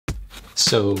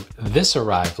So this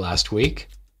arrived last week,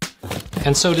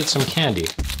 and so did some candy.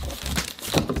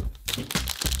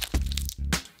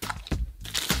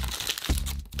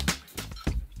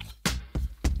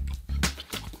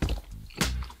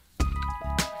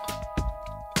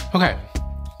 Okay,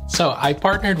 so I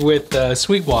partnered with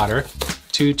Sweetwater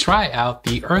to try out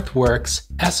the Earthworks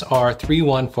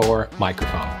SR314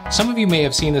 microphone. Some of you may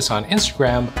have seen this on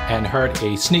Instagram and heard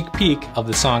a sneak peek of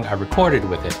the song I recorded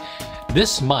with it.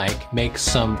 This mic makes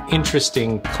some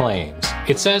interesting claims.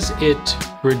 It says it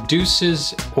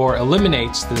reduces or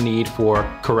eliminates the need for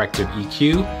corrective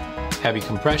EQ, heavy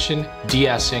compression,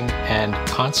 de-essing, and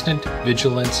constant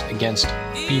vigilance against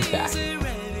feedback.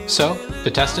 So,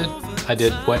 to test it, I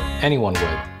did what anyone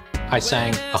would. I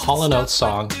sang a Hall & Oates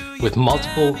song with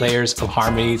multiple layers of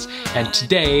harmonies, and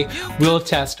today we'll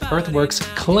test Earthworks'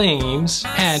 claims,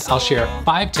 and I'll share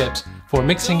 5 tips for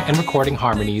mixing and recording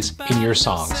harmonies in your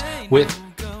songs with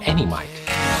any mic.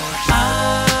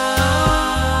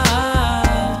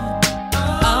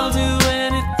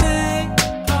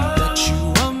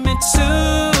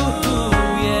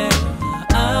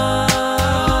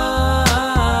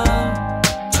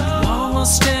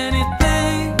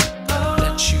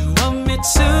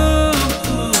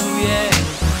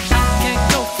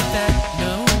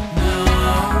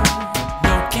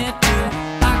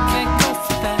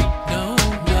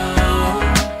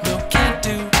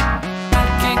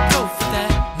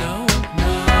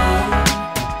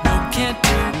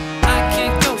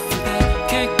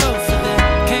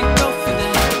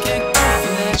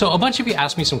 So a bunch of you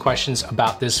asked me some questions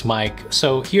about this mic,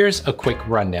 so here's a quick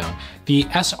rundown. The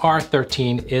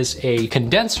SR13 is a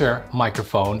condenser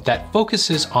microphone that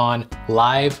focuses on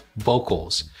live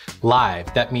vocals.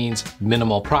 Live, that means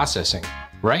minimal processing,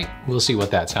 right? We'll see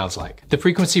what that sounds like. The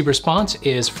frequency response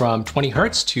is from 20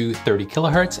 Hertz to 30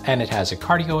 kilohertz, and it has a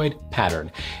cardioid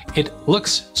pattern. It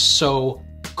looks so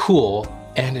cool,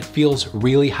 and it feels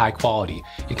really high quality.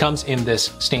 It comes in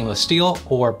this stainless steel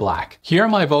or black. Here are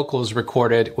my vocals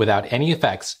recorded without any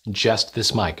effects, just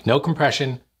this mic. No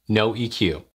compression, no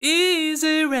EQ.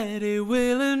 Easy, ready,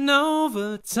 willing,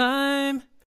 overtime.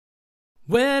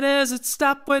 Where does it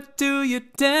stop? Where do you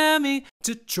dare me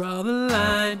to draw the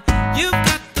line? You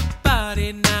got the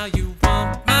body, now you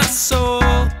want my soul.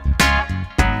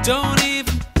 Don't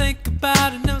even think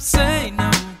about it, no, say no,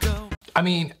 go. I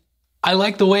mean, I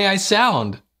like the way I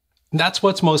sound. That's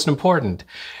what's most important.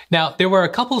 Now, there were a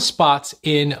couple spots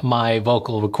in my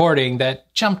vocal recording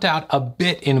that jumped out a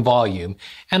bit in volume,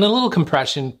 and a little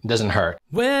compression doesn't hurt.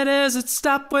 Where does it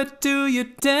stop? Where do you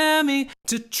dare me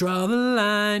to draw the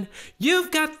line?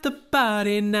 You've got the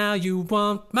body, now you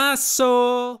want my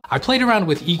soul. I played around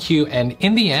with EQ, and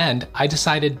in the end, I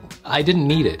decided I didn't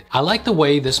need it. I like the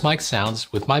way this mic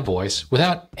sounds with my voice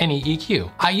without any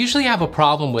EQ. I usually have a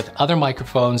problem with other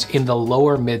microphones in the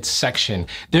lower mid section.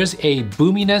 There's a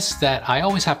boominess that I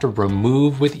always have to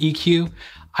remove with EQ.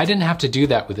 I didn't have to do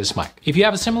that with this mic. If you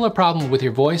have a similar problem with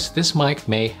your voice, this mic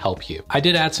may help you. I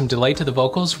did add some delay to the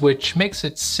vocals, which makes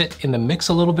it sit in the mix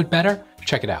a little bit better.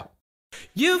 Check it out.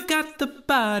 You've got the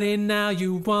body, now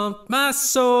you want my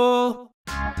soul.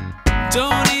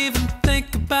 Don't even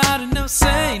think about it, no,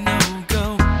 say no,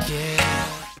 go, yeah.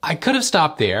 I could have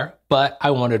stopped there, but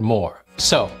I wanted more.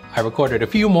 So I recorded a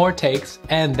few more takes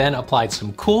and then applied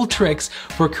some cool tricks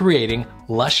for creating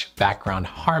lush background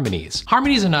harmonies.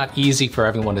 Harmonies are not easy for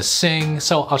everyone to sing,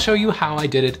 so I'll show you how I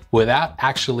did it without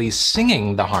actually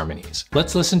singing the harmonies.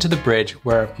 Let's listen to the bridge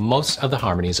where most of the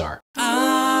harmonies are.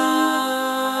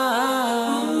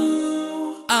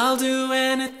 I'll do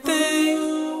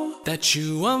anything that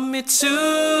you want me to,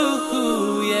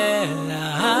 yeah.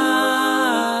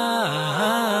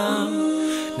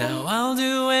 Now I'll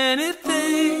do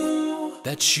anything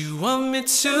that you want me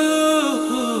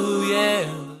to, yeah.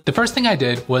 The first thing I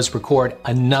did was record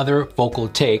another vocal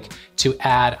take to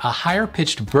add a higher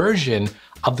pitched version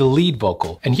of the lead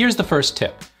vocal. And here's the first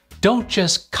tip. Don't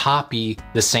just copy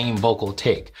the same vocal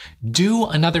take. Do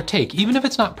another take, even if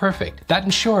it's not perfect. That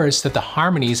ensures that the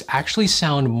harmonies actually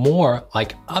sound more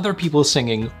like other people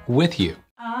singing with you.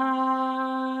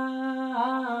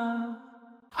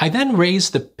 I then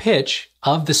raised the pitch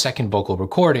of the second vocal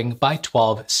recording by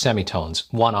 12 semitones,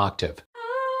 1 octave.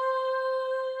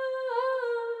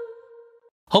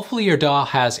 Hopefully your DAW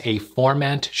has a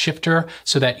formant shifter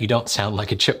so that you don't sound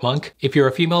like a chipmunk. If you're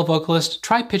a female vocalist,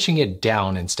 try pitching it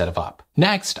down instead of up.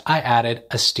 Next, I added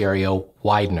a stereo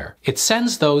widener. It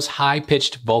sends those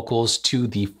high-pitched vocals to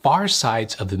the far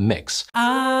sides of the mix.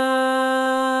 I'll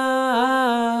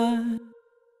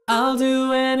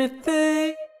do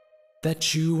anything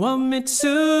that you want me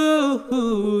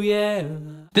to, yeah.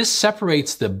 This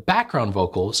separates the background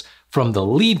vocals from the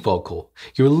lead vocal.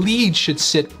 Your lead should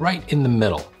sit right in the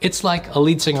middle. It's like a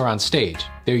lead singer on stage.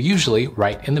 They're usually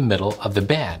right in the middle of the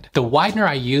band. The widener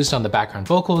I used on the background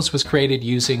vocals was created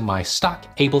using my stock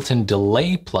Ableton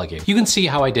delay plugin. You can see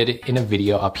how I did it in a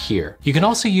video up here. You can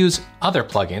also use other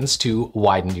plugins to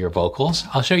widen your vocals.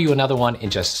 I'll show you another one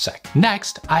in just a sec.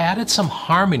 Next, I added some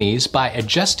harmonies by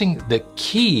adjusting the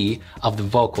key of the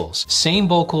vocals. Same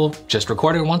vocal, just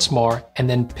recorded once more, and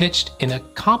then pitched in a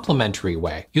complementary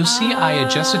way. You'll see I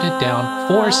adjusted it down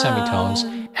 4 semitones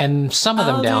and some of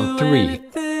them down 3.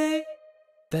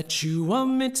 That you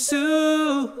want me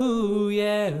to,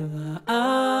 yeah.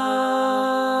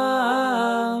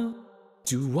 I'll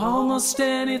do almost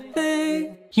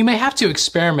anything. You may have to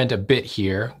experiment a bit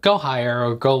here, go higher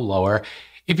or go lower.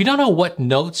 If you don't know what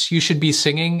notes you should be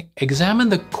singing, examine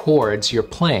the chords you're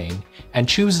playing and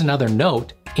choose another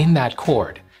note in that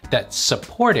chord that's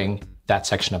supporting that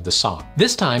section of the song.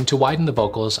 This time, to widen the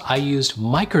vocals, I used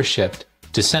microshift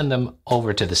to send them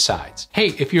over to the sides. Hey,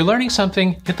 if you're learning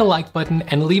something, hit the like button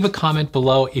and leave a comment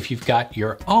below if you've got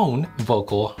your own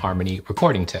vocal harmony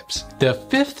recording tips. The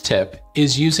 5th tip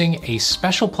is using a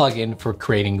special plugin for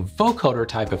creating vocoder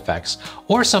type effects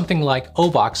or something like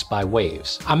ovox by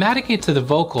Waves. I'm adding it to the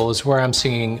vocals where I'm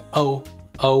singing oh,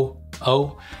 oh,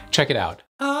 oh. Check it out.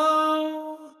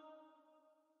 Oh,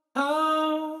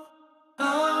 oh,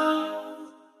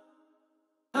 oh,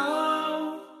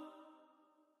 oh,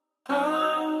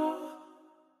 oh,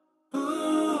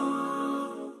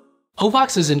 ooh.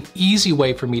 Ovox is an easy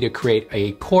way for me to create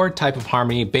a chord type of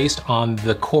harmony based on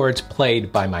the chords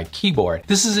played by my keyboard.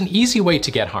 This is an easy way to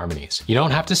get harmonies. You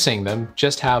don't have to sing them,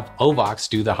 just have Ovox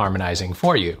do the harmonizing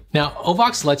for you. Now,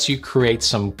 Ovox lets you create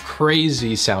some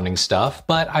crazy sounding stuff,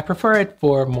 but I prefer it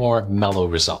for more mellow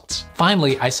results.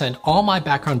 Finally, I send all my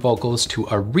background vocals to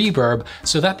a reverb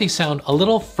so that they sound a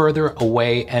little further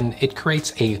away and it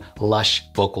creates a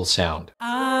lush vocal sound.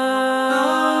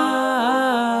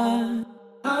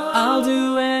 I'll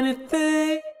do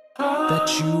anything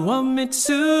that you want me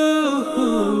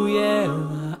to, yeah.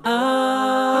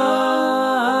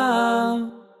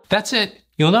 That's it.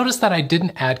 You'll notice that I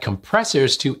didn't add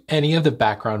compressors to any of the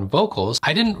background vocals.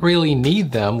 I didn't really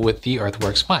need them with the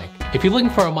Earthworks mic. If you're looking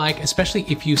for a mic, especially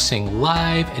if you sing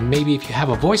live and maybe if you have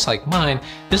a voice like mine,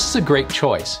 this is a great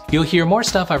choice. You'll hear more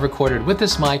stuff I've recorded with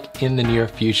this mic in the near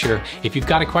future. If you've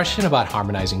got a question about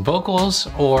harmonizing vocals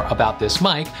or about this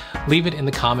mic, leave it in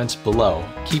the comments below.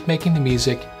 Keep making the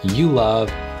music you love,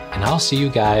 and I'll see you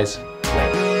guys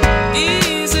later.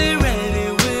 Easy, ready,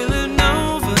 willing,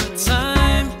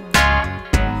 overtime.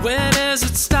 Where does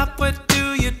it stop? Where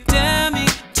do you dare me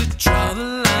to draw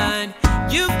the line?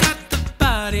 You've got the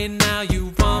body, now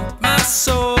you want my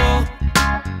soul.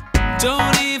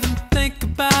 Don't even think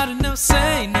about it, no,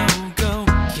 say no, go,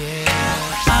 yeah.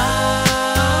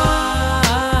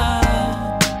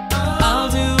 I'll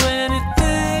do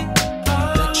anything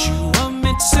that you want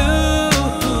me to,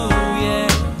 yeah.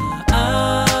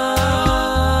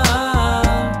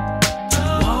 Do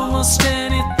almost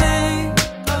anything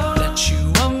that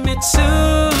you want me to,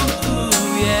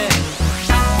 yeah.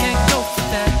 I can't go for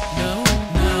that, no,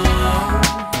 no,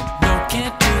 no,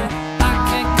 can't do. I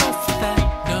can't go for that,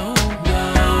 no, no,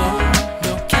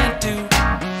 no, can't do.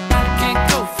 I can't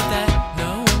go for that,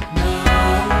 no, no,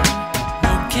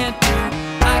 no, can't do.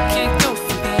 I can't go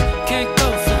for that, can't go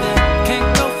for that, can't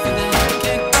go for that,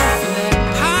 can't go for that.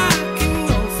 I can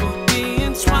go for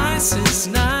being twice as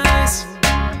nice.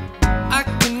 I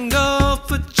can go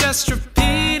for just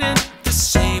repeating the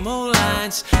same old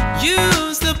lines.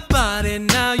 Use the body,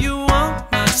 now you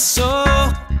want my soul.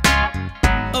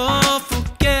 Oh,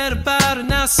 forget about it,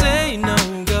 now say no,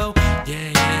 go,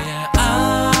 yeah, yeah, yeah.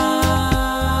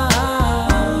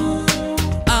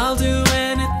 I'll do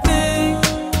anything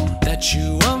that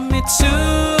you want me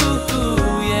to.